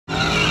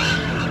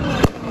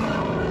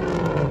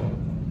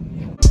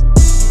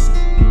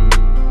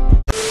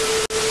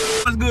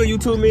good,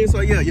 YouTube, man?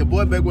 So, yeah, your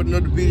boy back with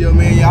another video,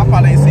 man. Y'all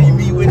probably ain't seen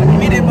me with the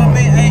video, but,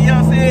 man, hey,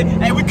 y'all said,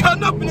 hey, we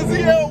cutting up in the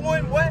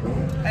ZL1, what?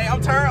 Hey,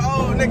 I'm turned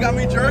old, nigga got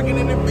me jerking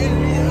in the video.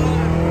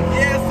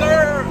 Yes,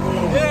 sir.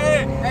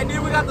 Yeah, and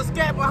then we got the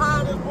scat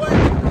behind us, boy.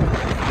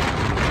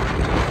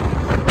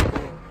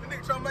 This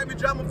nigga trying to make me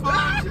drop my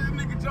phone. This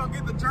nigga trying to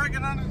get the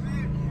jerking on this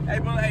shit. Hey,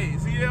 but, hey,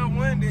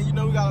 ZL1, then, you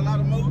know, we got a lot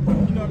of moves.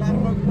 You know, a lot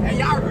of moves. Hey,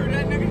 y'all heard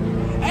that, nigga?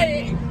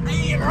 Hey,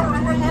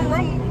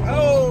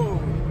 oh.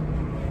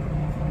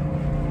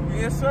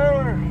 Yes,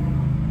 sir.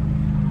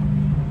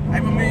 Hey,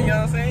 but man, you know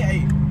what I'm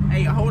saying?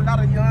 Hey, a whole lot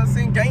of, you know what I'm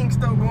saying, gang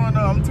stuff going on.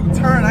 I'm too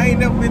turned. I ain't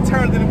never been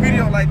turned in a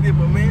video like this,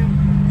 but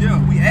man, yeah,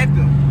 we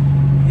active.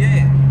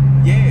 Yeah.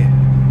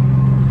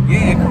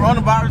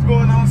 Coronavirus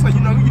going on, so you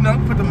know,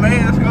 put the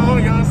mask on,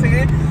 you know what I'm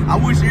saying? I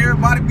wish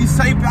everybody be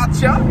safe out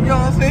here, you know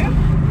what I'm saying?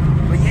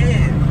 But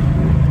yeah.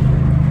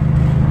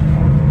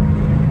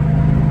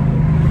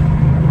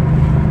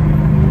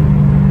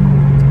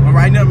 But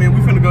right now, man,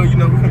 we finna go, we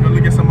finna go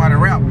look at somebody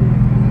rap.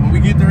 When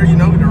we get there,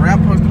 the rap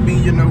supposed to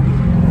be,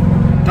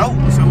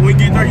 dope. So when we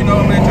get there, I'm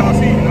gonna let y'all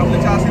see,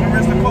 the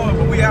rest of the cars,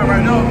 but we out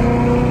right now.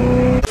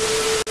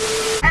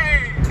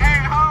 Hey,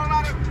 hold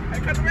on, hey,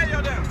 cut the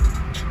radio down.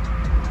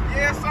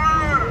 Yes, sir.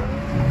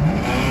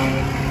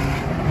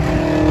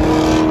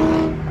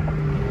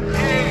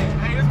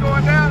 Hey, it's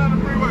going down on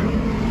the freeway.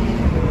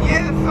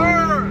 Yes,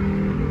 sir.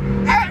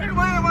 Hey,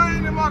 why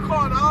ain't in my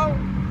car, dog?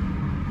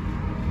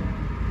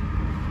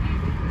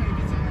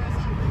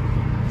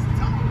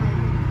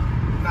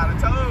 Nah, the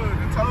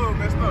toe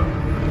messed up.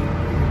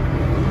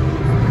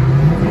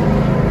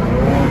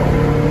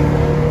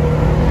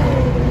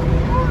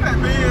 Ooh, that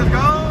Benz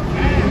gone.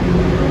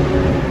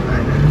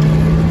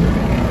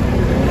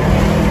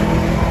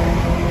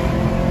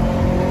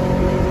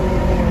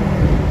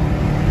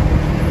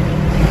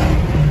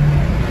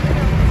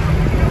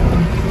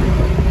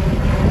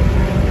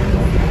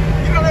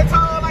 You know that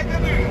toe like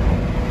that, dude?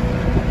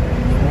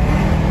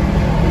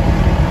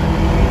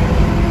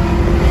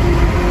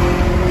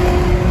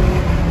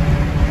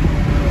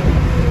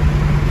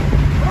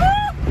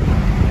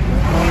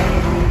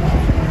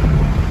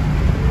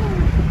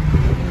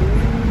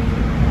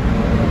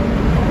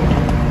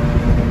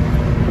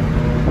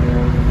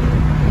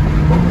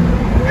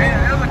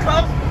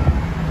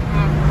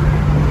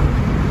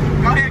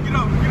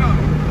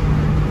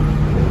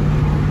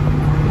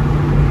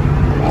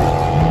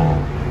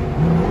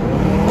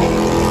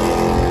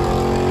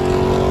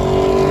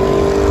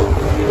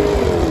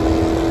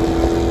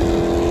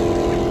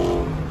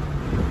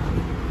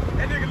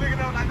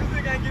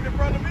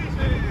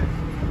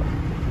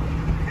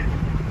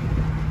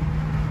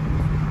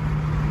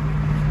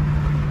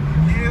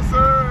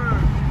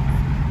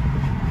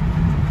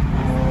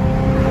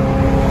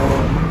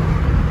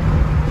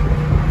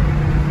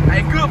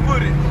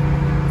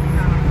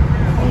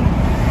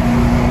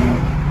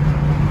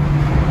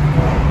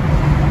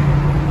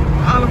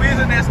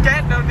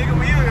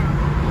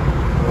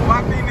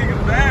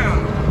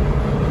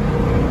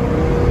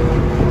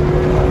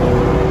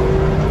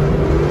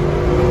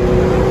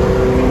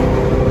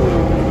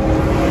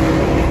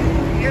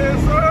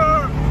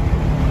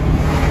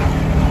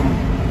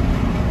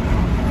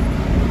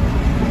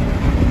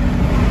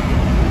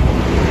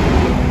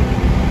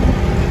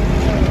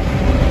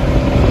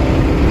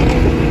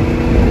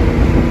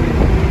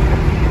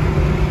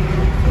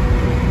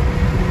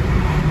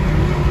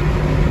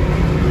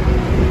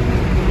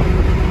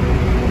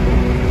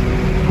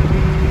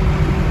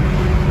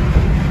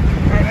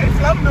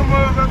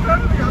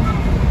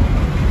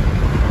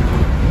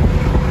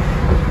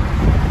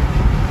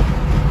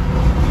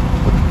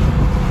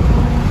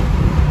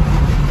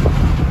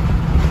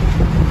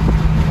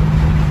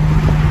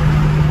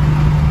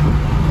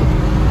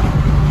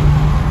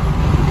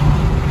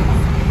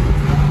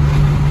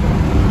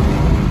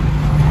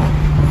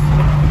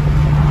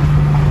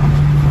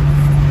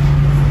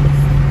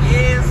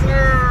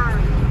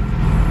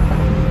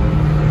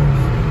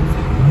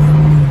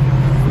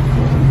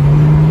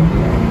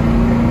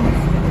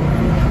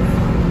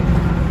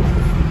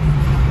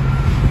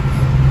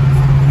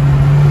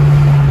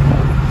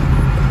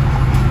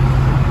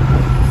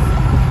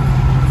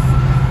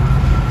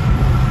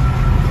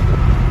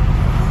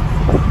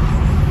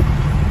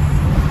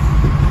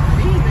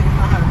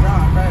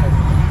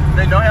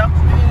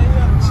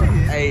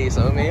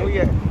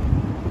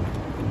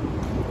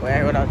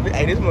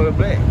 Hey, this mother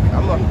black.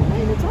 I'm a.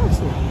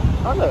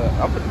 Hold up.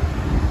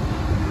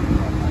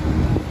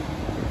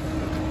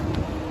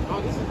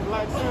 Oh, this is the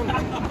black sun.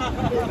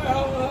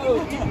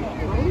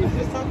 We was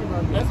just talking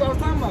about that. That's what I was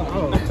talking about. Oh.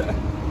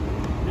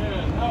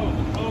 Yeah,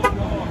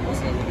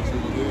 what's up with the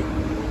shit you did?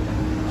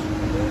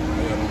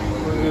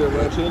 Yeah,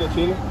 man. Chilling.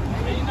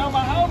 Hey, you know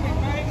my homies,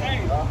 man.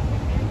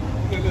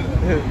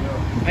 Hey.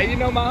 Hey, you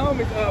know my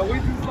homies. We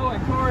too slow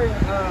and Corey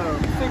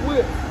Sick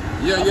Whip.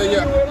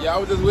 Yeah. I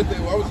was just with that.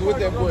 I was with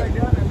that boy.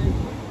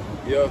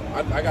 Yeah,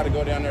 I got to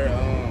go down there.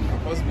 I'm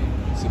supposed to be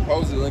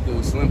supposedly linking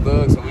with Slim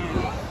Thug, so we can.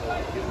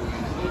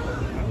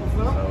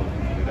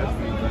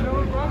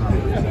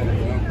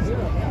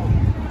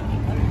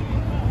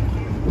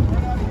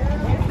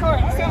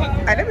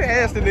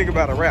 ask the nigga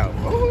about a rap.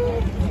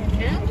 Oh,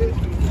 Canvas?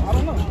 I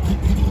don't know.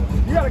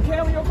 You got a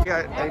cam in your car?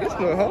 yeah, hey, this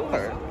little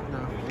hard.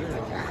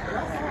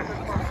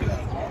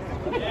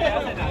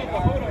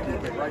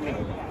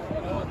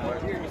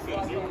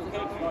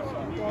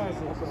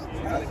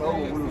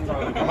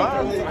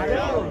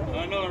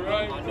 I know,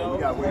 right? We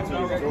got way too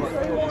much.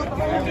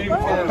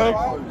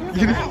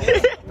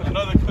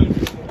 Another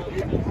country.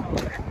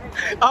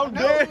 I'm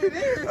dead.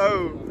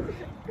 Oh.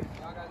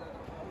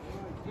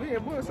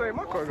 Man, boy, say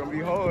my car gonna be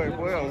hard,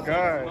 boy. Oh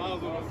God.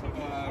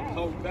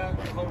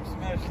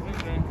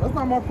 That's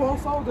not my car. I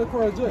sold that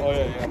car, Jay. Oh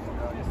yeah.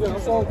 Yeah, I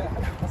sold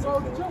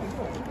the junk.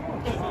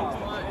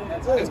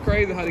 It's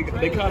crazy how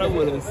they caught up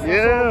with us.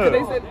 Yeah.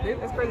 They said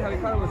it's crazy how they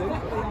caught up with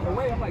us. They on the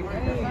way. I'm like,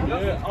 dang.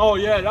 Yeah. Oh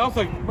yeah. I was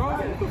like, bro.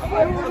 I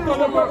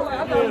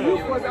thought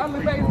you was. I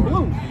looked back in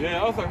blue.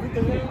 Yeah. I was like, what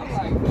the hell? I'm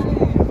like,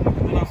 dang.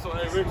 I saw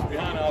that Rich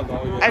behind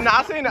us. And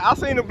I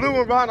seen the blue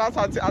one behind us.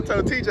 I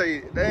told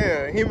TJ,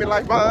 damn, him and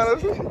like behind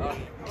us.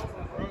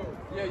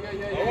 Yeah.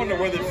 I wonder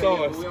where they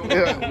saw us.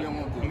 Yeah.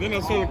 And then I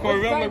saw the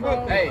Corvette. I'm like,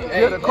 what?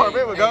 Yeah, the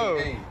Corvette was gone.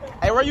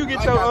 Hey, where you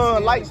get your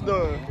lights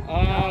done?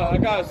 I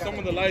got some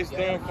of the lights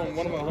done from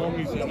one of my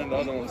homies, and then the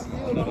other ones.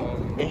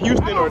 In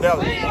Houston or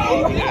Dallas?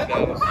 Yeah,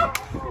 Dallas.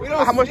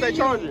 How much they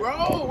charge you?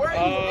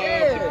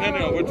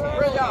 Depending on which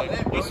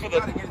one. Just for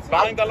the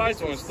buying the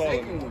lights or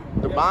installing?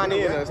 The buying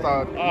in and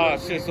installing.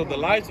 Shit. So the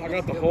lights, I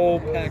got the whole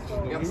package,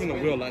 even the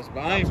wheel lights,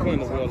 but I ain't putting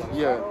the wheel lights.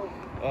 Yeah.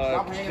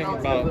 It came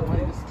about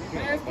 1,000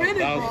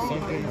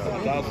 something,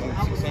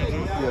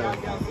 1,600. Yeah.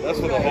 That's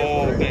for the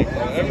whole thing.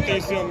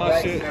 Everything still on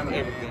my shit,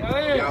 everything.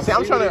 See,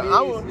 I'm trying to.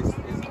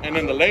 And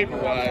then the labor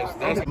wise,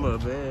 that's a little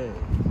bad.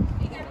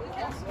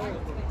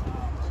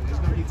 There's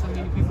gonna be too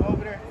many people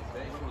over there.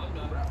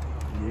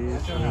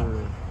 Yes, sir.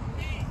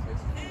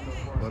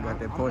 What got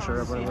that Porsche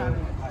up on there?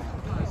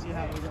 See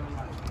how we're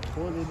gonna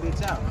pull this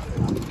bitch out.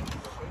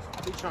 I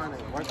be trying to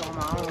work on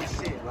my own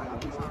shit. Like I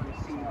be trying to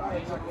see.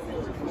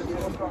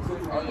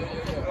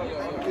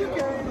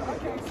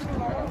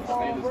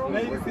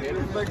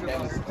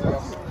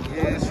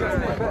 Yes, sir.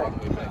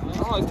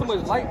 oh, it's too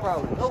much light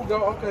probably. Oh, go.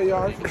 Okay,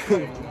 y'all.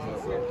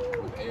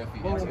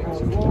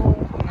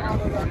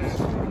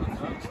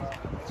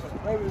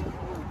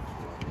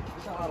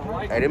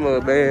 Hey, they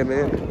mother bad,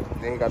 man.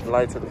 They ain't got the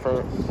lights at the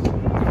front.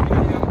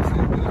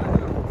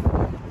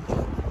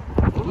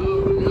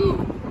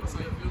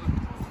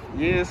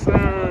 Yes,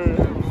 sir.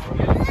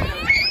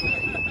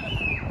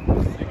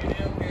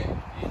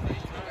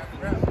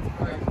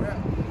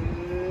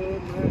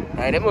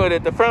 Hey, that mother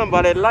at the front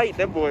by that light,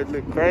 that boy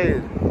look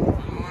crazy.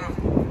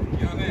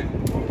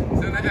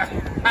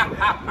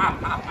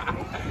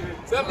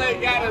 Somebody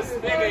gotta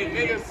spin it,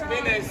 nigga.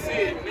 Spin that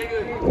shit, nigga.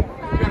 You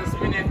gotta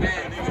spin that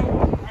band,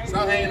 nigga.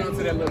 Stop hanging on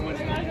to that little money.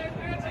 Come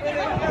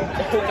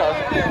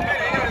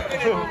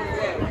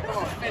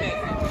on, spin it.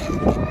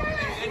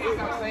 Nigga,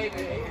 stop saving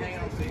it. Hang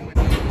on to it.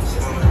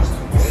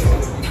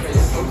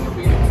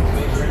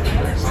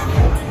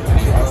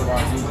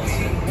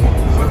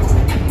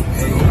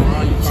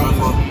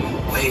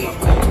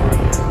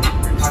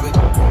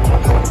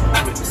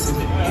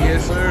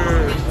 Yes,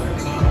 sir.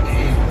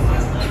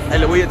 Hey,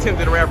 look, we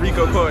attempted to wrap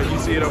Rico car. You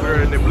see it over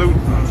there in the blue.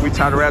 We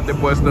tried to wrap that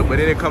boy stuff, but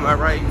it didn't come out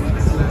right.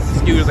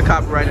 Excuse the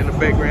copyright in the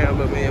background,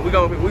 but man, we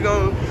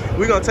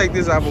gonna take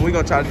this off and we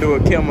gonna try to do a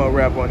camo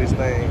wrap on this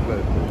thing.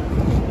 But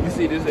you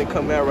see, this didn't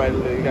come out right.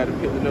 You got to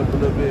peel it up a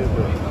little bit,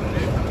 but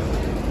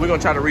we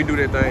gonna try to redo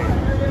that thing.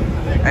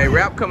 Hey,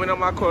 wrap coming on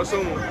my car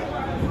soon.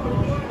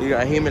 You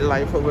got him in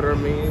life over there,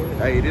 man.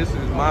 Hey, this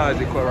is my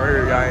car right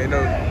here, y'all ain't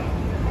know.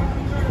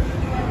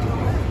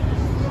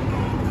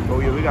 Oh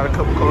yeah, we got a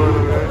couple cars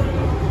over there.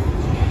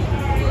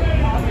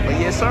 But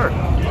yes, sir.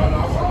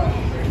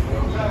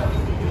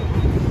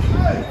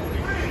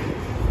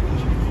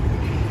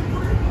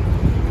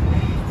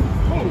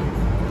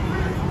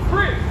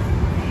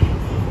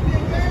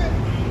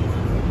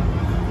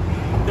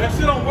 that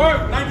shit don't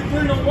work.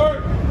 93 don't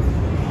work.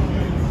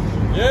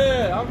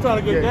 Yeah, I'm trying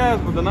to get gas,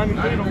 but the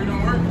 93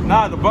 don't work.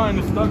 Nah, the button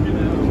is stuck in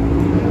there.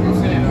 You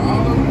saying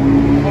all of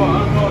them? Oh, I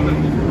don't know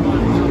if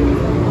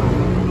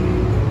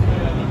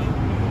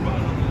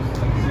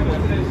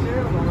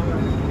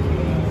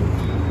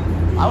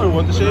I would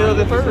want the shells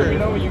at first. You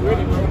know when you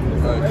ready, bro. I'm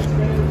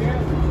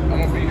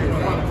gonna be here.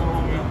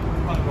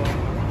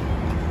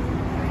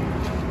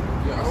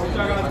 Yeah, I see.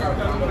 I got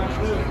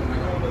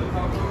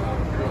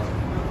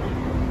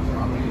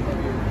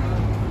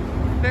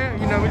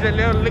Damn, you know, we just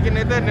looking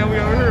at that, now we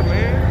over here,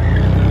 man.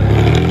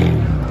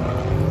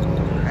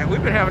 And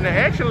we've been having that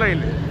action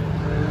lately.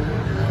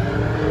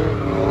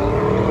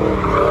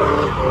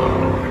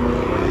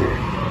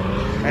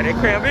 And that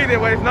Cram B,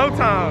 that waste no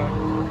time.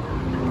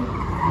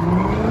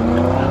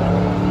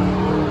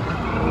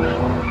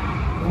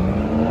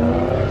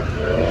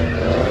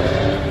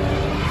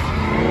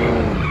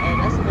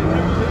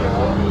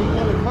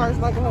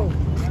 Like a hoe.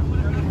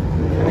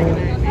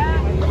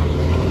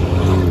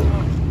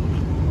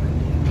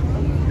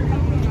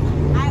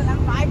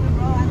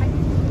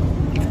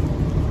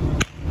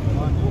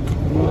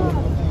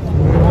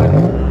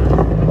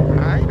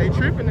 Alright, they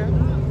tripping now.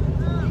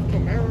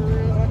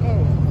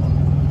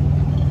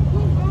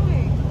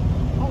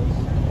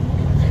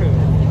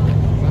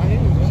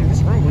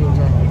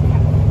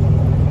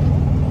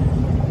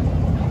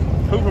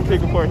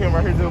 pick apart him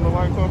right here, just the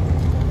white car.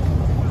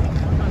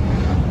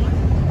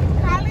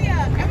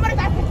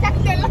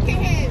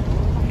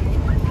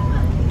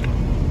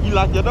 You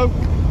lock your door?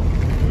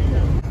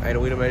 Hey,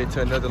 we done made it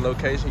to another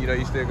location. You know,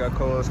 you still got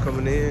cars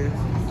coming in.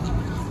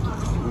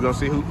 We're gonna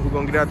see who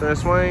gonna get out there and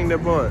swing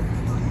that boy.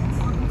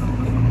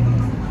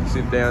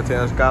 See the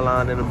downtown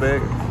skyline in the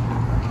back.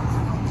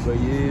 So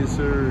yes,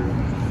 sir.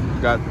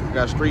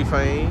 Got street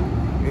fame.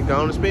 And go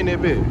on and spin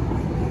that bit.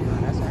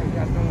 That's how you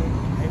got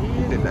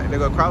them. They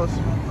go Cross.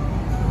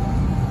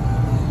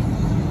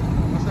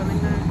 What's that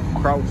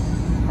name? Cross.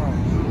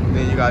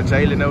 Then you got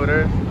Jalen over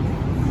there.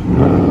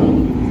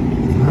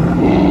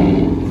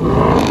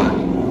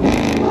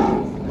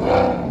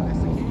 That's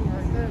the king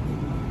right there.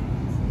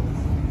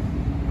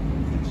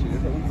 Shit,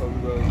 that's how we probably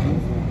go.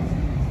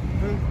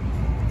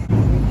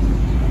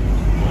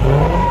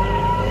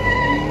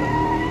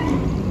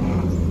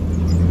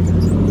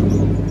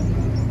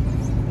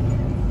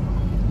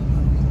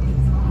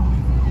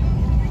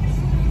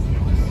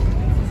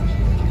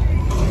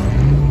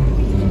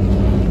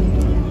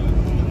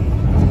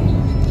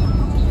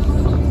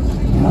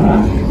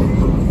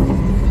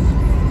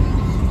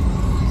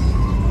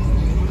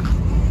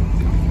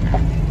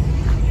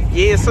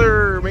 Yes,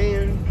 sir,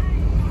 man.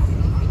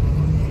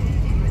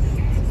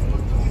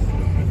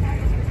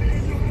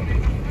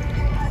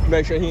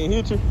 Make sure he ain't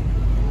hit you.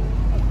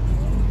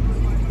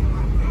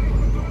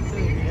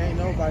 Ain't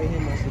nobody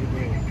hit most of the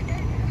game.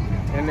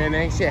 And then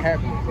ain't shit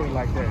happening, put it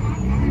like that.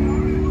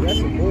 That's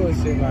some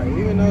bullshit, like,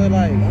 even though,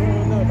 like, I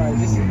don't know, like,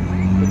 this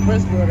the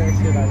press board that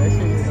shit, like, that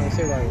shit is gonna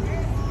say, like,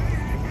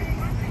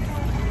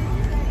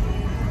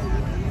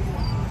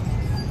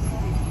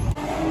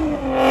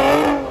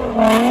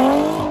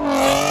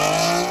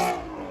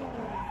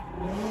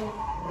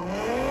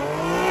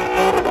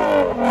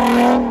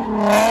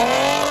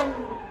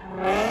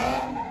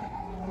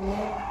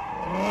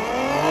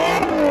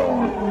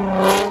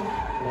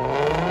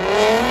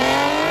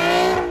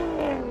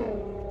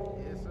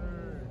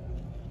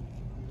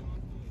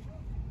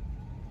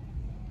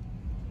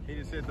 he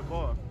just hit the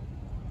bar.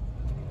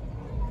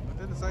 Was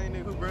that the same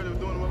nigga who barely was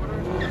doing him over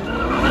there?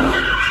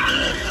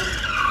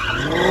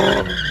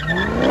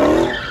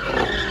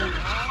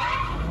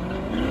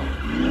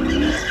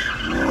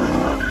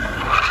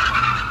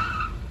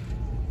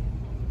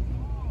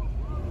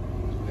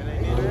 That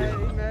ain't it.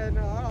 he mad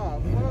now,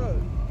 oh, fuck.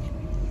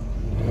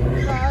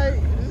 He's alright,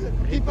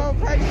 keep on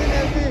practicing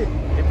that shit.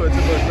 He put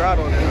too much drought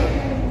on it.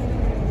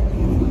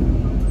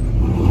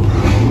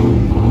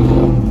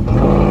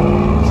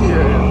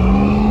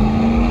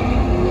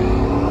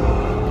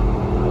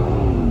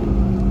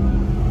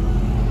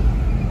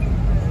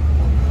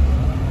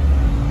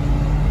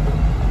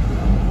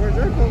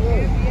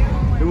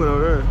 He went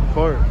over there,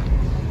 park.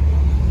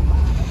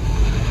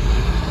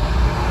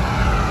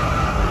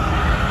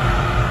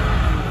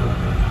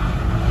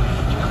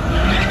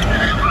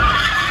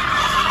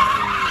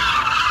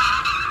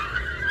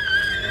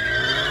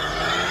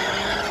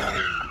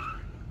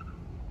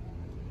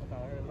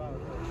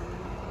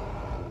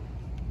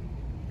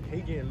 He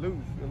getting loose,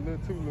 a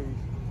little too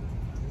loose.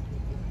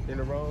 In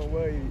the wrong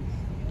ways.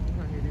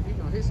 He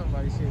gonna hit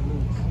somebody shit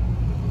loose.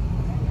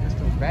 That's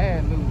the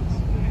bad loose.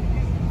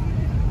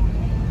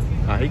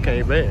 Ah, he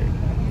came back.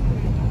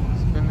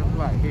 Spin the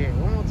block here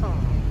one more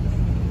time.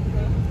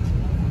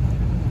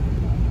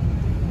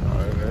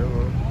 Alright, man.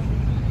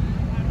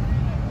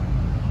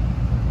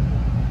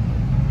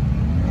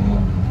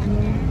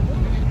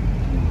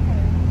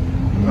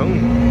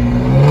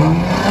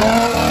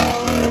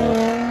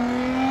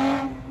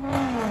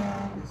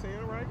 You seeing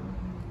it right?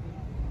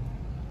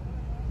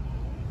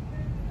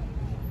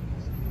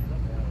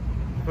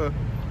 Huh.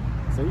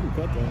 So you can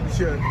cut that.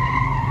 Sure.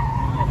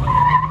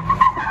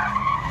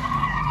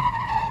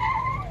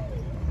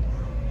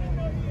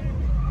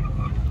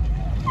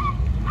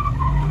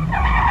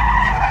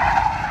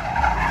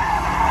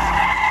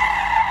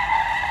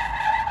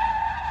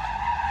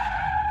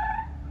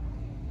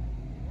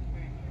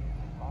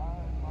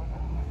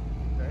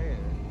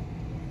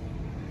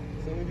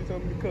 As soon as you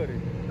told me to cut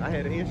it, I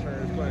had an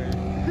insurance claim.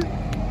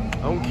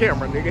 On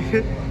camera, nigga.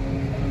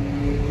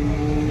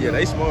 Yeah,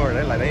 they smart.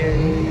 They like, they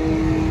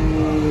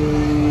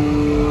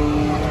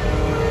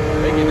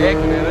get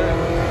acting at us.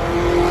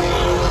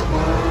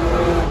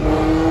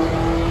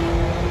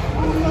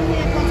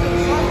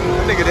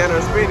 That nigga down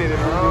there spinning it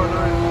all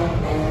night.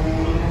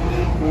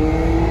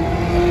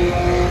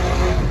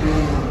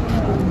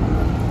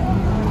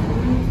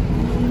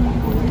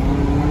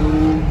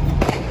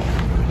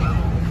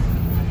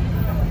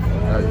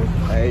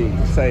 Hey,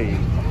 say.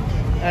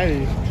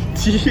 Hey.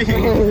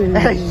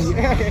 Hey.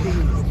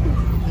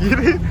 Get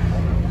it?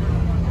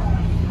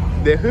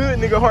 That hood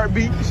nigga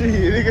heartbeat, shit,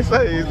 nigga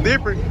say it's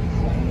different.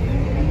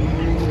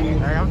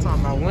 Hey, I'm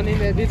talking about one in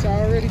that bitch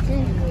already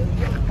too.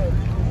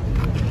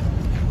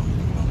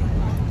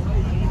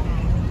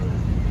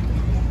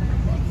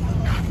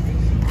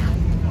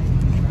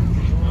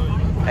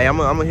 Hey, I'm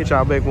gonna hit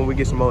y'all back when we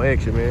get some more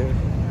action, man.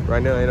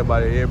 Right now, ain't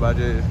nobody, everybody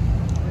just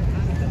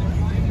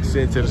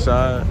sitting to the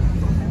side.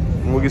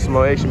 When we get some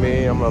more action,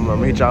 man, I'm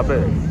gonna hit y'all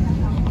back.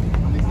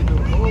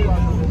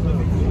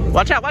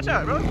 Watch out,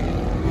 bro.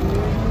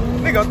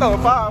 Nigga throw a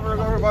firework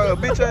over by a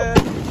bitch ass.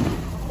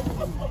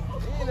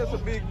 Ain't that's a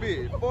big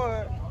bitch,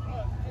 boy.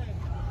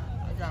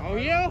 Oh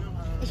yeah?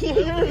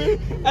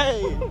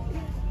 Hey.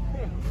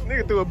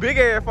 Nigga threw a big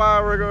ass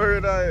firework over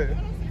here down here.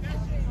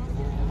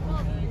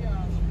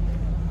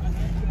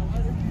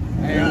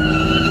 Hey,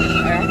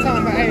 I'm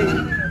talking about, hey.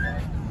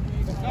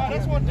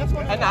 That's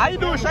what. Hey, now how you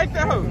doing? Shake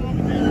that hoe.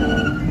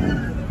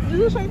 You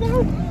doing shake that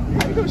hoe?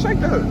 How you doing? Shake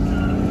that hoe.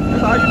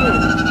 That's how you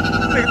doing.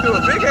 Nigga threw a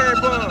big ass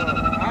bomb.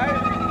 Alright?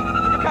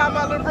 You call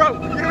my little bro. You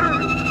heard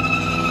me?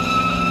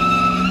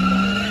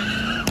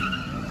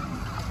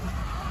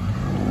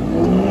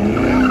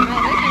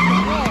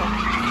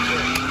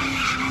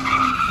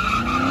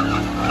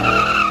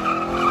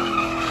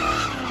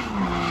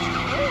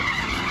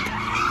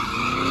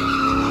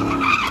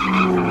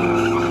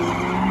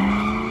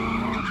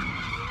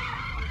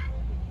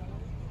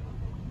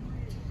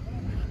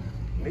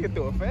 Nigga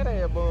threw a fat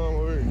ass bomb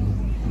over here.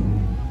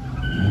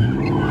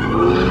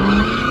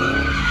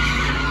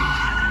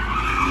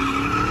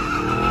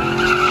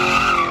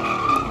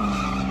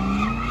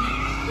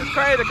 It's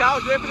crazy, cause I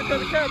was just finna cut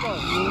the camera on.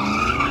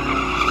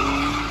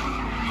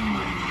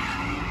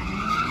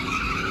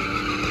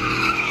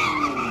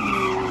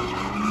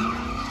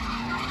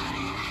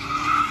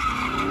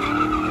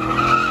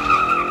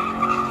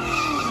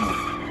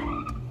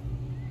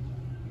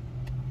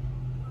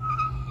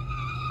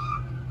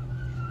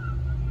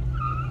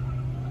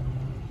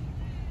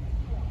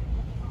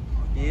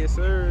 Yes,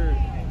 sir.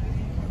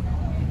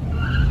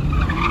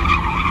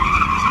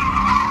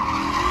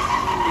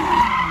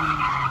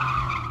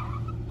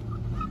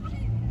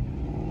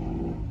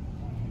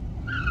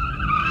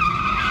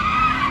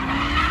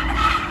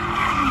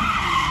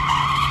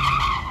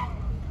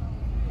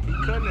 Keep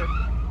cutting it.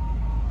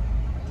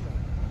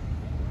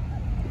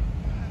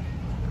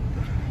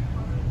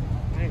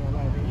 I ain't gonna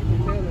lie, man. You can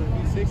tell them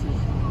V6s.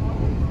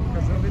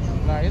 Cause some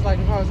bitches, like, it's like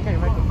the cars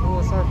can't make a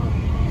full circle.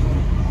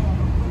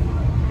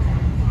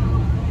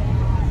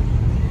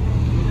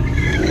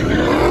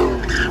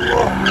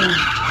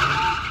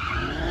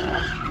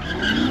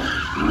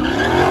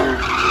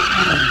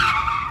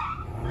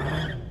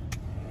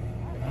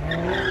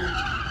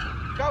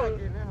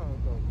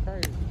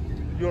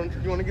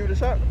 You want to give it a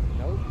shot?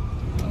 Nope.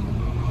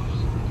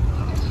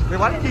 Man,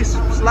 why do you keep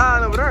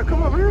sliding over there?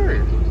 Come over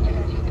here.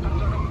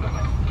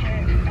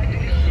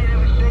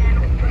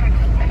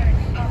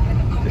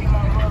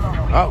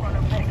 Oh.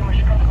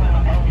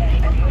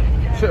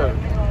 Sure.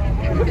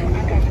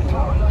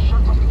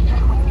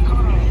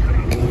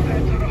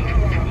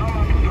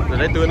 Now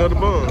they do another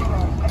bomb.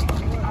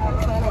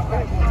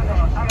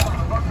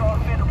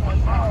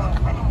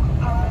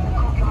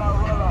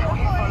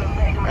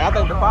 I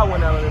think the fire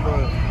went out on the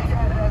bomb.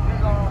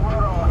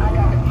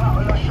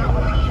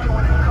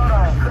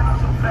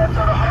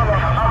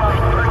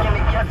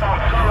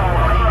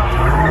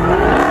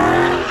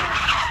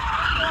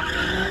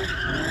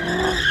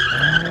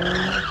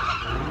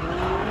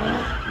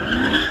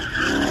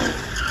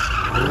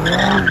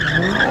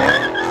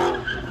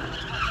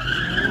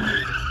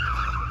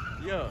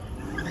 Yeah.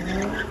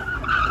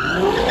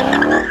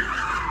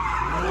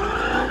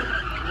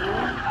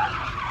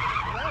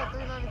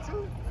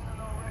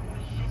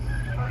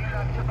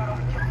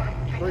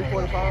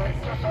 345.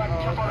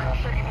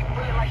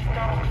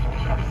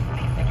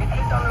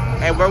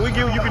 Hey, bro, we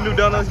give you can do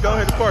donuts. Go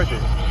ahead and park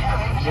it.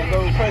 Just go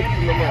crazy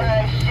for the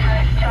money.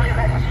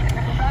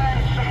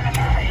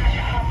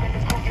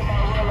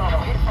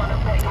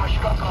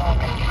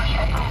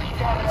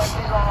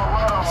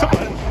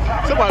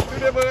 Somebody threw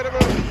that bud.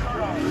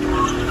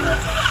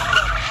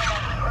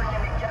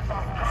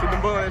 See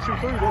them bud that shoot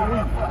through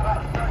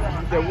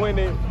that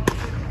winning.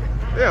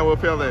 Yeah, we'll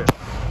feel that.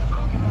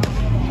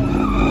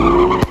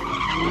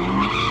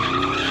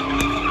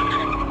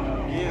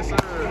 Yes, sir.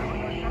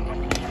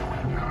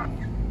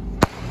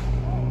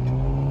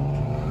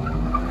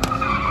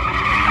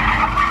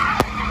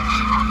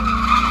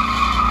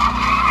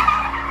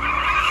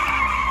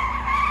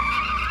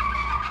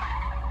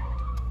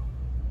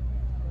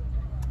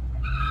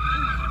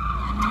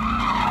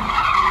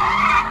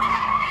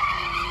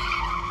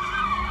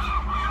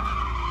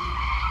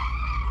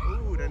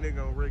 Ooh, that nigga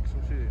gonna wreck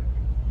some shit.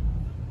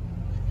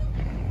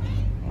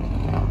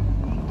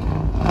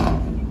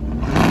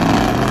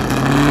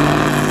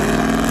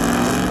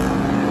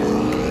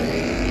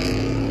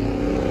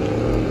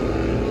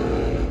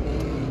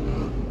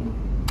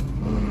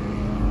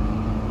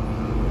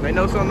 They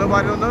know something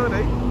nobody don't know,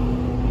 they.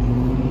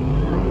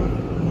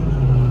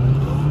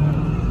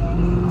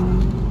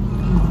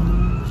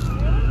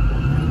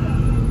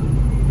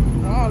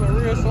 All the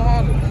real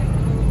solids.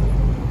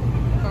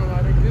 Talking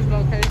about this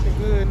location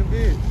good in the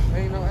bitch.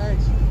 Ain't no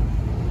action.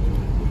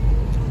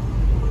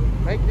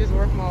 Make this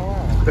worth my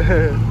while.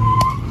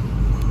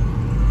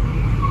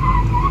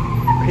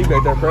 He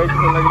back there crazy,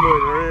 like a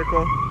little red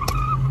car.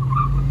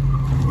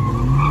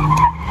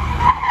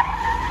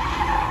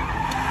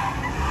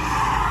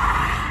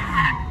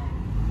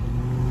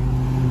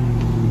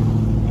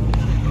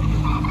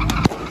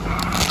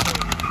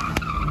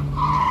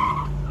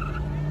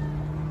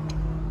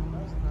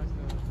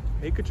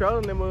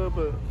 controlling them up,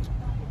 but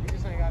You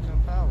just ain't got no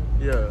power.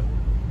 yeah.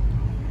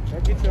 Go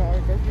get you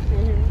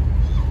in here.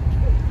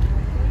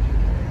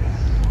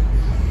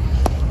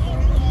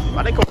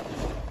 Why they come?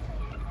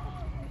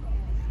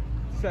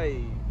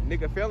 Say,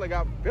 nigga, fella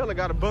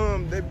got a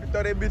bum. They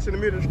throw that bitch in the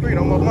middle of the street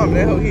on my mama.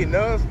 That hoe hitting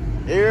us.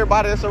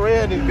 Everybody that's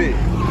around this bitch.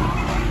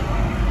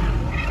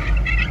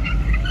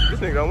 This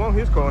nigga don't want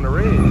his car in the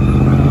red.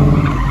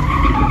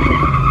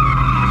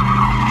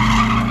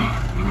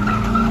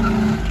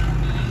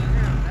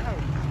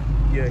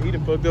 Yeah, he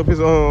done fucked up his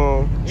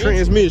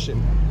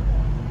transmission.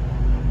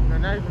 No,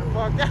 not even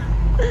fucked up.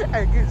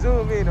 Hey, get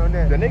zoom in on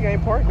that. The nigga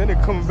ain't parked, then they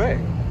coming back.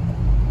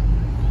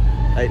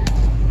 Hey.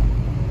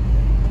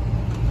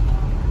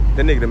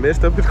 That nigga done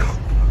messed up his car.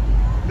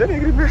 That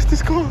nigga done messed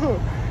his car up.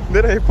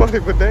 That ain't funny,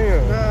 but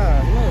damn.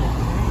 Nah, look.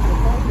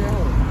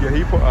 Yeah,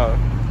 he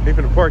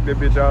finna park that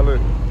bitch all up.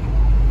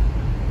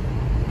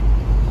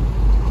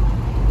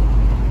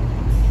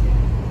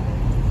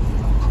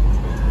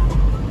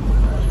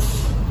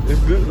 It's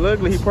good.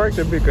 Luckily he parked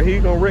that bitch, cause he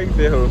gonna wreck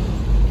that hoe.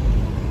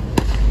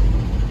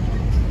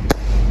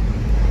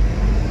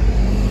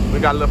 We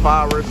got a little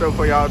fireworks show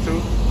for y'all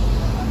too.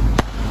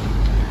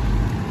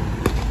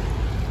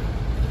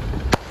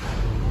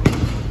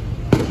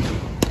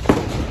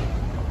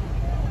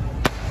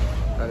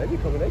 Nah, they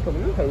coming in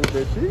here with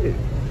that shit.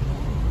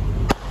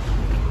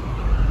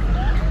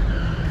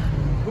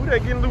 Who that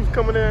getting loose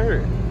coming down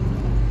here?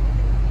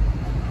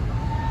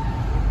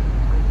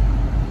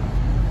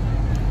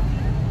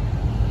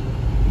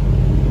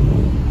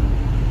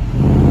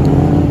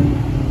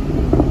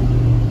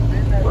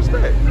 What's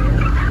that?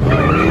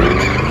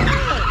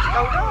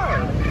 Oh God!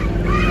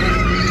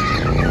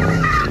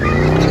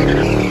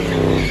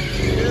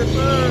 Yes,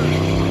 sir.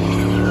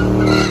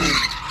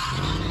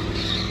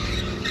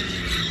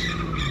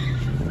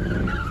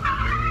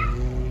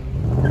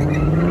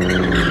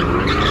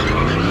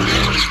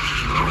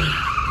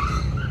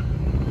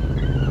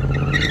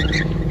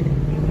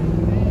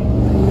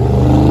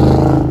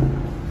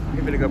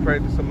 You finna go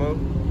practice some more?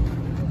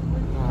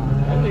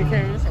 That nigga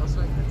came in so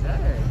slick to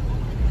tag.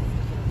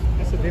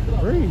 That's a different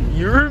breed.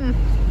 You hear me?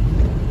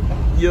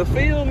 You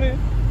feel me?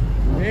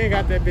 They ain't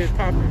got that bitch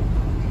popping.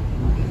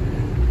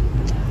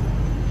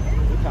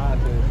 The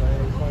contest, I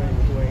ain't playing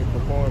if you ain't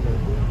performing.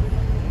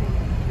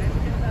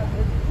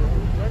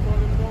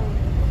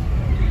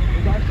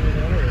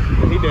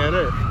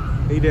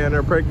 He down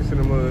there practicing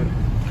the mud.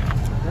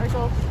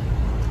 Draco?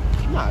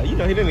 Nah, you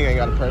know he ain't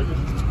got to practice.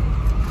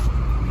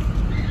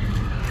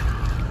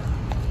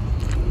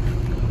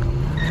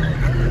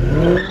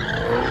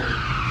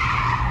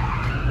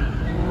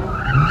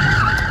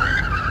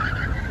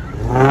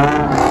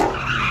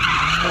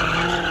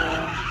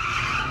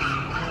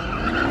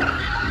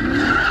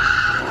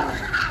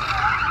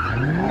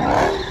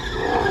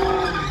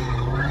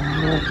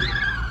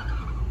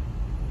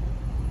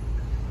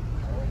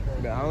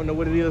 I don't know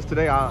what it is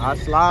today. Our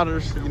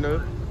sliders, you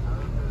know,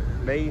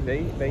 they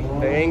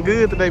ain't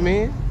good today,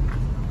 man.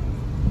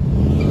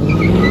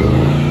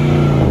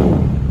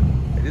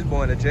 This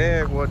boy in the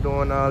Jaguar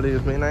doing all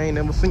this, man. I ain't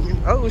never seen you.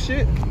 Oh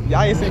shit,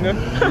 y'all ain't seen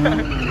nothing. There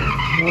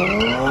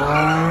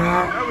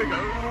we go.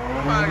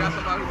 Probably got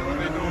somebody who's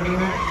doing this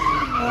thing.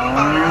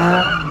 Probably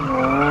got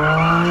somebody.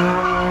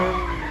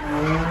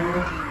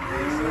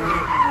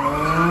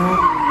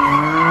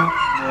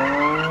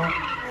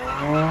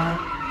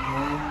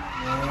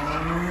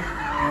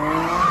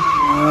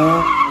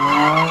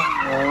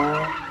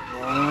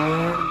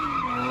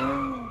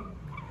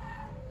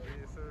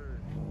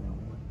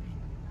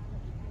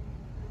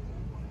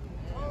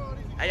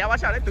 Hey, y'all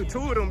watch out, they threw two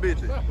of them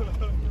bitches.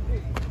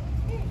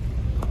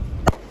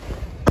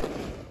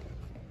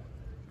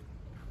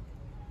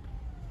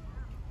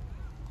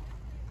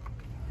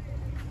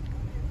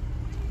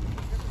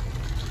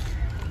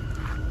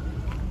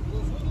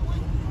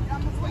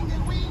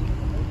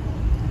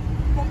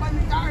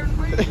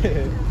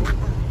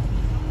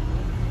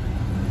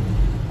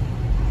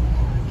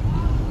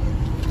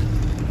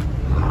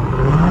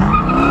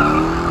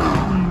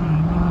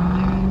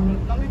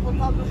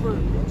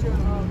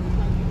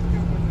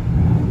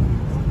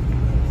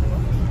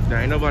 There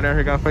ain't nobody out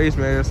here got face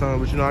mask or something,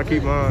 but you know I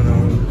keep mine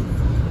on.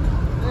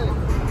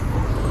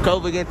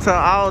 COVID get to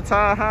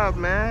all-time high,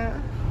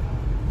 man.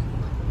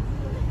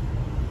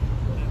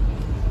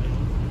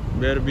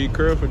 Better be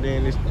careful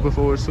then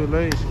before it's too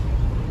late.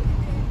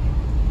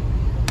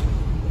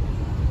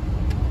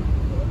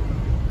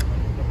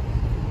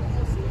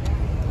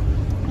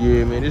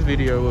 Yeah, man, this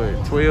video,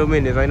 what, 12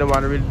 minutes, ain't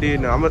nobody really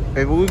did now.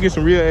 If we get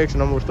some real action,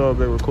 I'm gonna start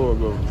back record,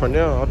 but for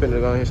now, I'm finna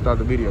go ahead and start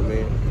the video,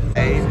 man.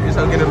 Hey, this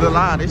hoe getting a little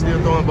loud, they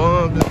still throwing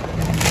bombs.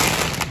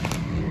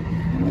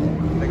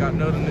 They got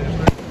nothing in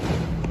this.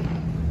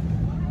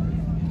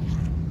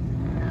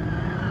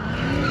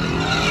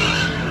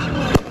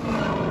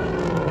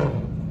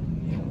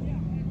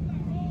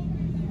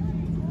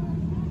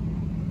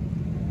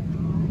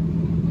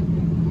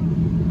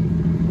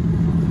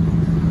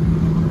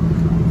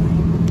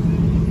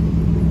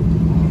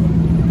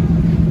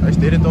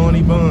 They throwing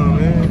these bombs,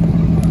 man.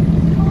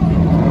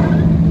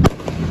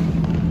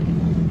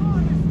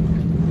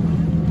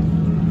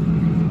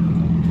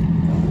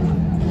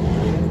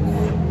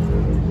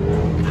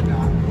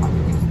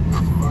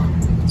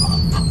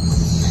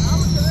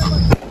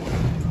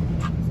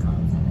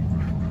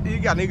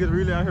 got niggas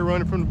really out here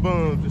running from the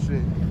bums and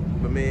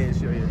shit. But man,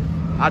 shit, yeah.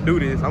 I do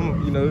this.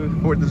 I'm, you know,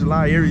 4th of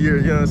July every year,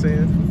 you know what I'm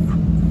saying?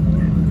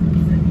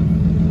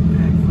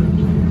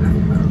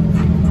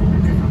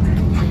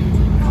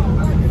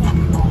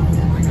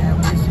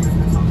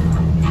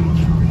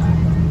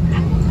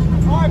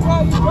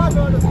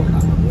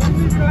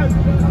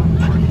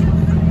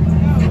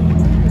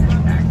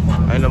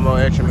 Ain't no more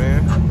action,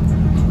 man.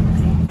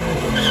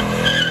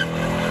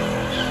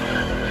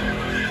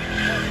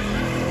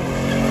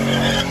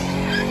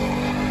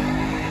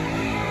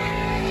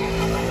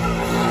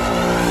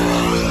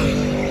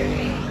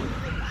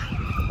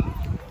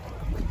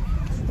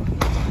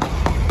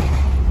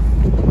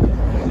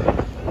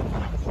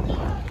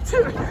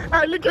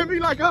 Hey, look at me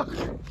like I'm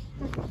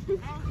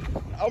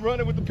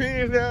running with the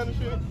pins down and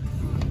shit.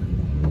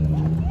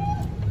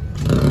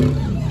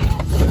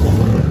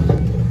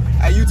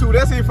 Hey, YouTube,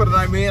 that's it for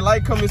tonight, man.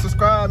 Like, comment,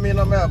 subscribe, man.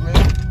 I'm out, man.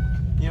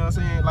 You know what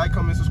I'm saying? Like,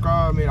 comment,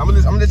 subscribe, man. I'm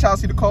gonna let y'all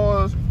see the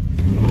cars.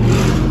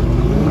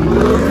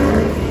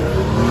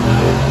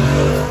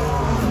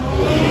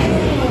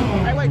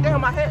 Hey, wait,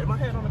 damn, my head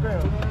on the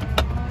ground.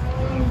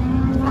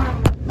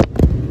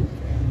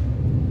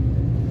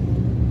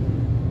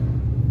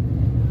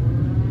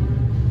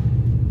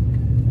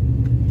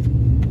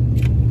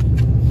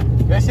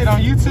 That shit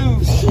on YouTube.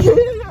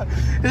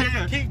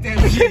 Yeah. Keep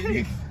that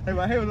shit. Hey,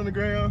 my head was on the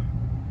ground.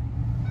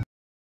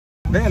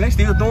 Damn, they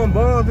still throwing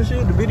bombs and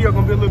shit. The video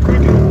gonna be a little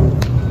creepy.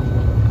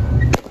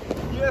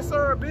 Yes,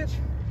 sir, bitch.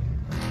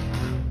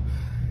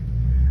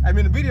 I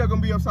mean, the video gonna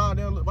be upside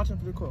down. Look, watch out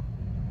for the car.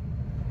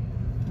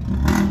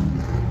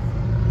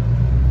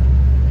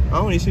 I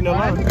don't even see no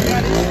light.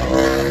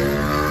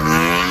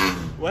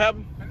 What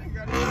happened?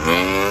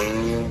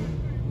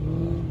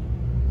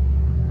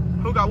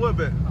 Who got what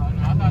back?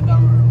 I thought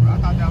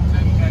that was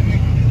that nigga.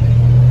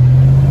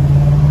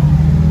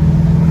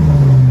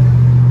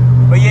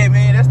 But yeah,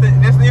 man, that's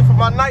it for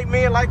my night,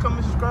 man. Like,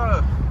 comment,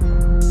 subscribe.